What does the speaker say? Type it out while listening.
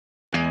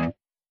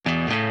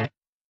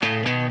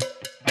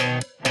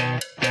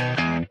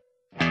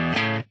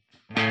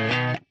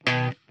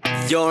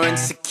You're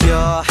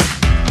insecure,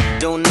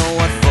 don't know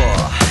what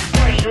for.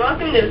 Morning,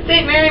 welcome to the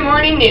St. Mary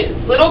Morning News.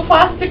 Little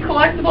Plastic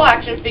Collectible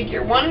Action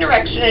Figure One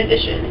Direction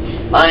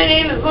Edition. My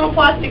name is Little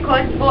Plastic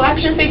Collectible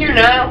Action Figure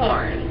Niall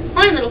Horn.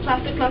 I'm Little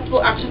Plastic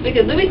Collectible Action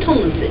Figure Louis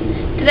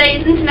Tomlinson. Today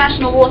is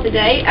International Water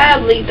Day,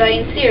 Arab League Day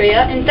in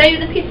Syria, and Day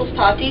of the People's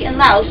Party in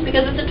Laos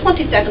because it's the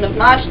 22nd of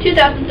March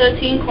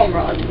 2013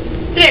 Comrade.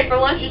 Today for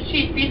lunch is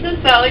cheese pizza,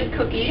 salad,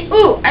 cookies.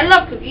 Ooh, I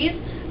love cookies.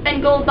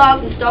 And gold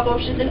bars and stock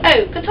options and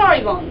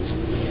Qatari bonds.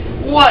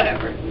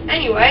 Whatever.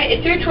 Anyway,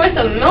 it's your choice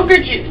of milk or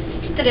juice.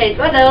 Today's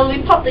weather will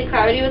be partly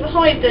cloudy with a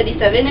high of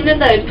 37 and a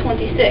low of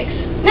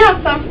 26. Now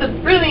it's time for the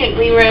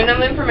brilliantly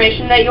random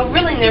information that you'll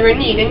really never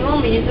need, and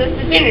you'll use this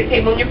at the dinner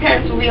table, and your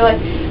parents will be like,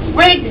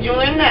 "Greg, did you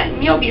learn that?"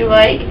 And you'll be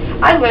like,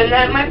 "I learned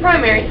that at my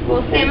primary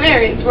school, St.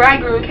 Mary's, where I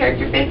grew in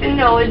character, faith, and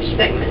knowledge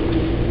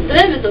segments." The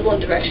members of One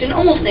Direction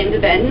almost named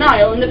the band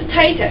Niall and the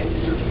Potatoes.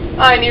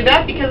 I knew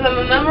that because I'm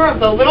a member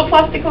of the Little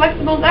Plastic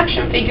Collectibles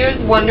Action Figures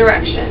One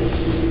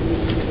Direction.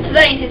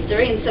 Today in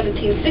history, in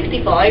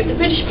 1765, the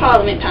British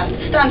Parliament passed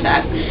the Stamp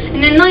Act,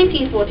 and in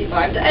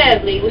 1945, the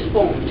Arab League was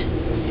formed.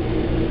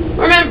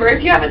 Remember,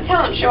 if you have a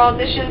talent show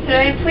audition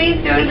today, please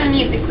go to the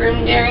music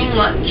room during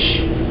lunch.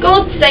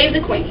 God save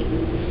the Queen.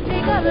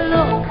 Take a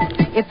look,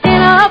 it's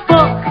in a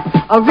book,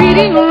 a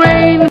reading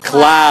rain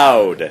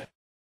cloud.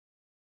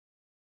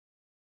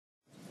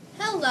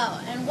 Hello,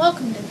 and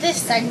welcome to this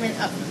segment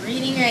of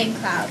Reading Rain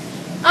Cloud.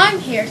 I'm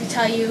here to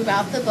tell you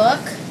about the book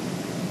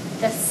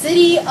The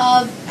City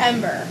of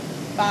Ember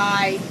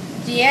by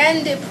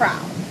Deanne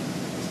Dipprow.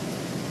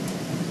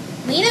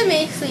 Lena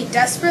Makeley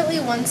desperately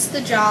wants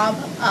the job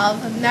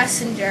of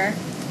messenger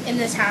in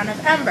the town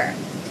of Ember.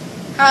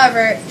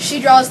 However, she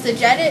draws the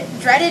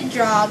dreaded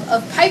job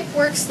of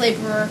pipeworks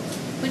laborer,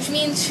 which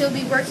means she'll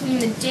be working in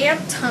the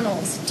damp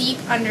tunnels deep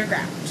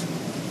underground.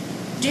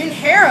 Dune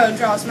Harrow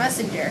draws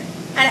messenger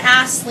and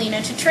asks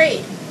Lena to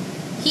trade.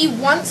 He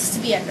wants to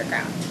be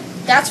underground.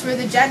 That's where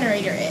the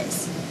generator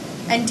is,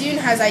 and Dune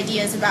has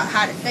ideas about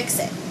how to fix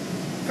it.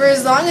 For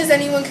as long as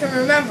anyone can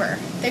remember,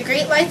 the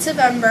great lights of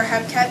Ember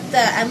have kept the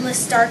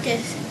endless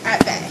darkness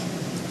at bay.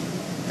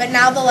 But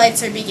now the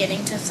lights are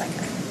beginning to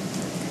flicker.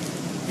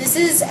 This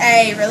is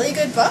a really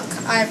good book.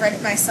 I've read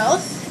it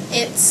myself.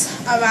 It's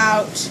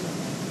about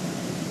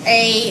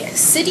a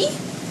city,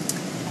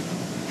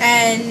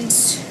 and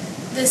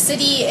the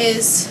city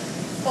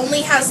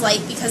only has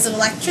light because of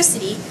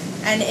electricity,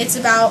 and it's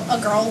about a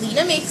girl,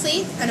 Lena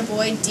Makeley, and a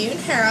boy, Dune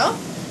Harrow,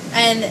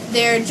 and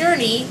their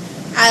journey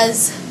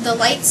as the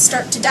lights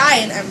start to die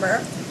in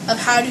Ember, of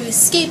how to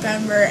escape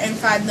Ember and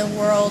find the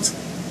world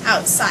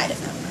outside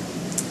of Ember.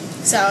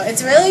 So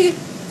it's a really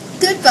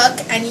good book,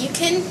 and you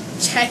can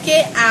check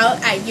it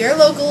out at your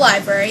local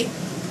library,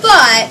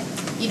 but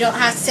you don't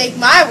have to take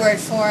my word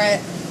for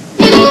it.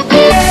 I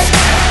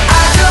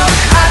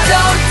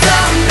don't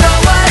know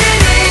what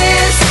it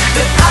is,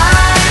 but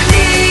I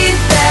need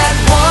that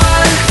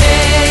one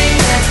thing,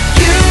 and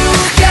you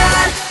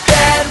got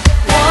that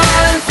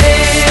one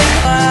thing.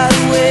 Wide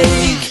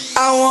awake, I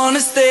wanna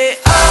stay